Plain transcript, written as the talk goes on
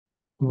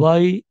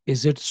Why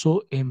is it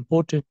so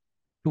important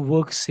to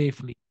work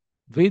safely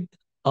with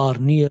or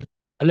near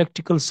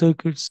electrical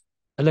circuits,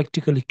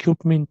 electrical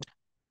equipment,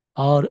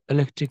 or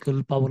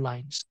electrical power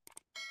lines?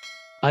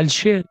 I'll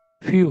share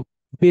few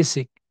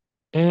basic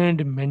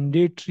and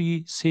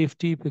mandatory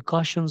safety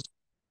precautions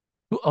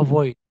to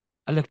avoid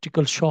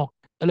electrical shock,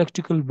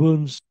 electrical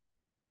burns,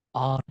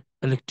 or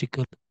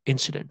electrical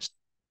incidents.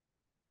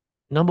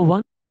 Number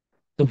one,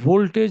 the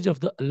voltage of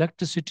the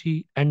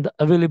electricity and the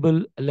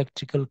available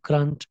electrical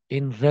current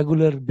in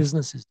regular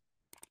businesses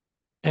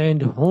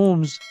and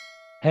homes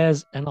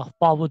has enough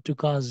power to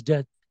cause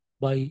death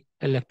by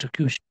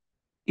electrocution.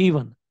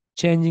 Even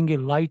changing a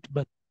light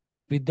bulb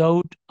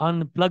without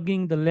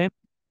unplugging the lamp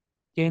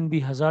can be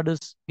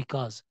hazardous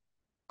because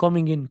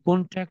coming in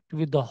contact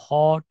with the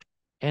hot,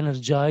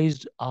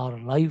 energized, or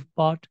live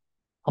part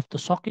of the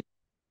socket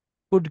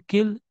could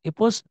kill a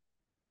person,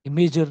 a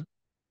major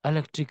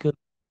electrical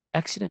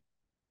accident.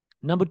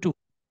 Number two,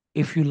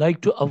 if you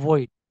like to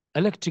avoid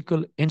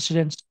electrical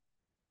incidents,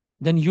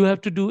 then you have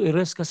to do a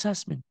risk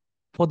assessment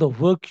for the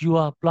work you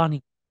are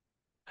planning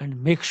and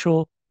make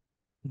sure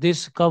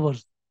this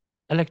covers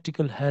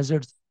electrical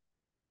hazards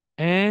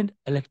and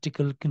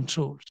electrical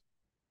controls.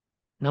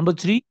 Number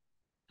three,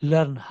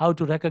 learn how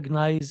to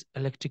recognize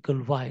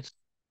electrical wires.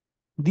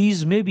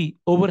 These may be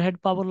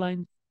overhead power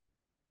lines,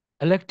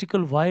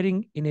 electrical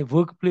wiring in a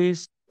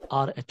workplace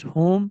or at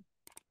home,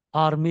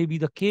 or maybe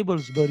the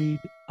cables buried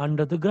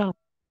under the ground.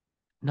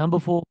 Number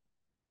four,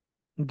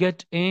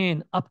 get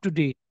an up to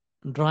date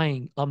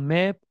drawing, a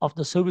map of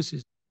the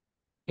services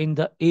in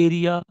the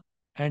area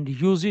and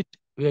use it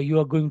where you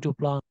are going to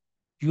plan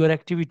your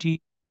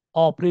activity,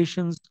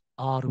 operations,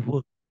 or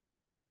work.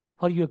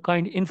 For your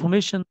kind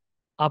information,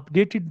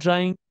 updated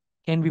drawing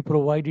can be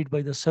provided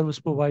by the service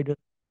provider,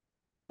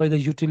 by the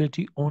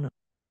utility owner.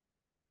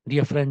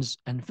 Dear friends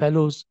and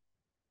fellows,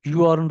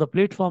 you are on the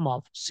platform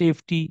of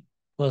Safety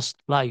First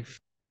Life.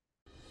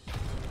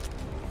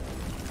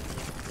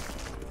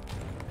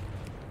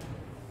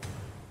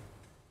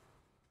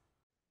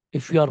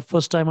 If you are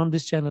first time on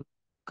this channel,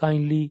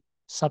 kindly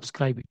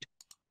subscribe it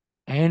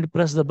and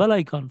press the bell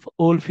icon for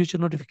all future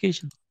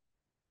notifications.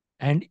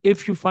 And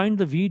if you find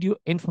the video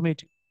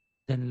informative,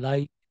 then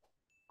like,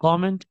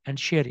 comment, and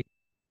share it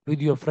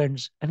with your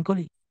friends and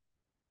colleagues.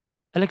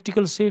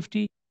 Electrical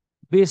safety,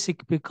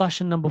 basic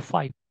precaution number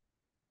five.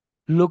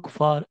 Look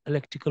for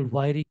electrical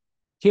wiring,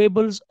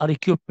 cables, or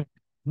equipment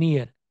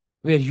near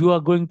where you are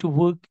going to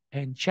work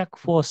and check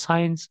for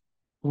signs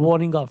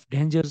warning of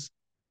dangers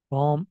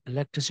from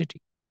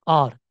electricity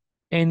or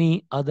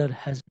any other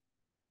hazard.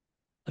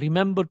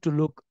 Remember to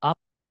look up,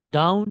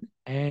 down,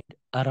 and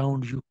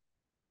around you.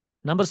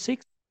 Number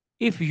six,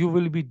 if you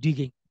will be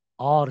digging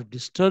or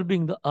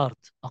disturbing the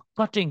earth or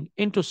cutting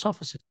into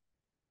surfaces,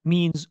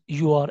 means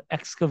you are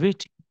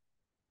excavating.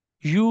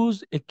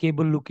 Use a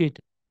cable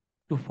locator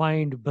to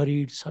find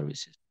buried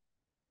services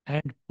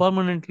and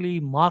permanently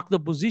mark the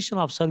position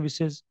of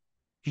services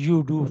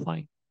you do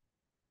find.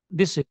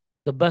 This is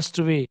the best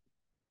way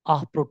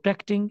of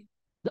protecting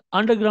the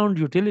underground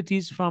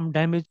utilities from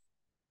damage,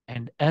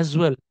 and as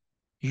well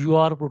you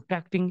are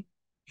protecting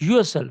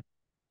yourself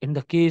in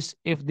the case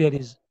if there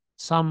is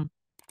some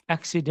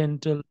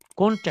accidental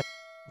contact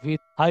with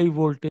high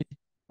voltage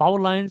power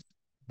lines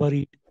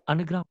buried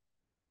underground.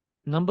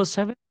 Number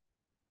seven,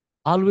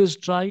 always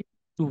try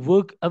to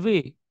work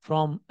away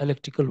from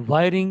electrical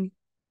wiring,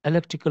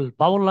 electrical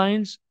power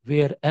lines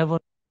wherever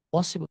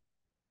possible.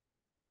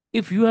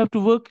 If you have to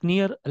work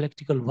near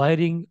electrical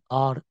wiring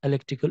or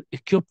electrical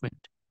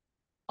equipment,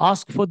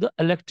 ask for the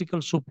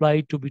electrical supply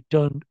to be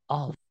turned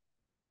off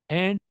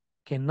and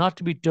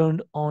cannot be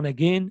turned on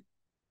again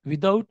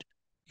without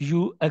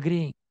you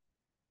agreeing.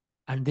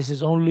 And this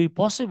is only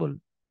possible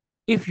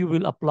if you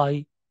will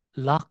apply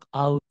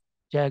lockout,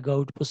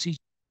 tagout procedure.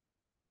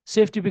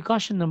 Safety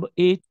precaution number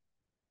eight,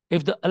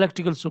 if the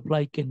electrical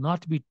supply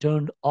cannot be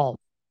turned off,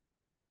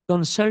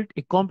 consult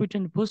a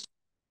competent person.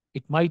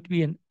 It might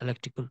be an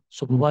electrical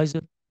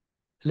supervisor,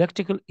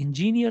 electrical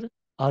engineer,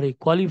 or a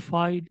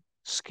qualified,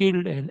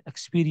 skilled, and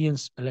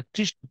experienced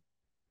electrician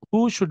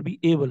who should be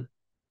able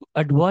to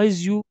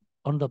advise you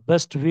on the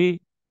best way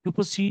to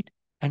proceed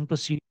and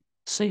proceed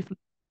safely.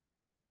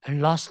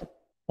 And lastly,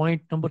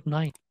 point number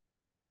nine,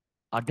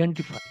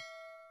 identify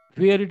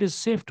where it is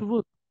safe to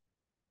work.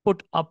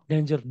 Put up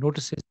danger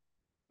notices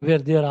where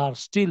there are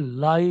still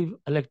live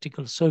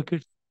electrical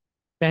circuits,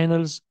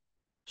 panels,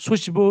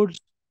 switchboards,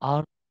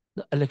 or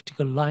the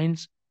electrical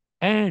lines,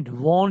 and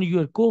warn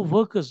your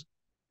co-workers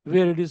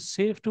where it is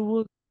safe to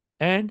work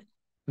and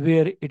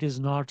where it is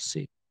not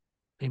safe.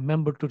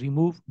 Remember to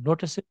remove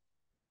notices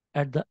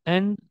at the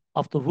end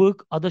of the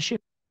work or the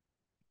shift.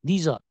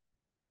 These are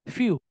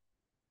few,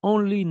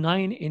 only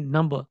nine in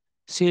number,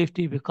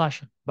 safety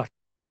precaution. But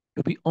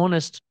to be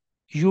honest,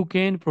 you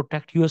can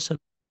protect yourself,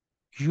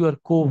 your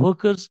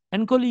co-workers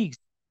and colleagues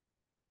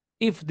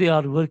if they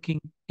are working,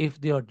 if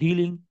they are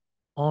dealing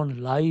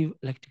on live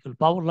electrical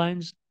power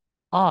lines,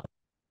 or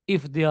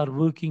if they are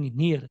working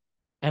near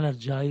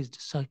energized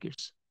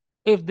circuits.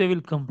 If they will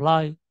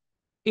comply,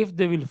 if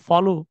they will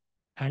follow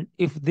And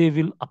if they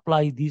will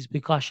apply these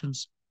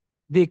precautions,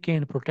 they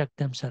can protect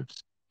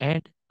themselves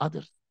and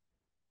others.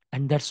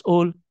 And that's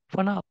all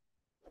for now.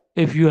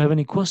 If you have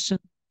any question,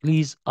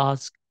 please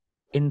ask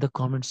in the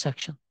comment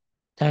section.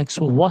 Thanks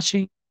for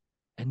watching,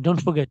 and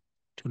don't forget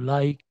to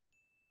like,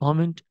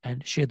 comment,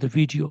 and share the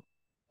video.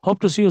 Hope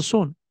to see you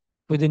soon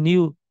with a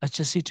new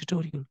HSC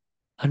tutorial.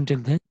 Until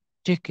then,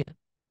 take care.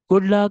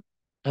 Good luck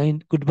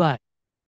and goodbye.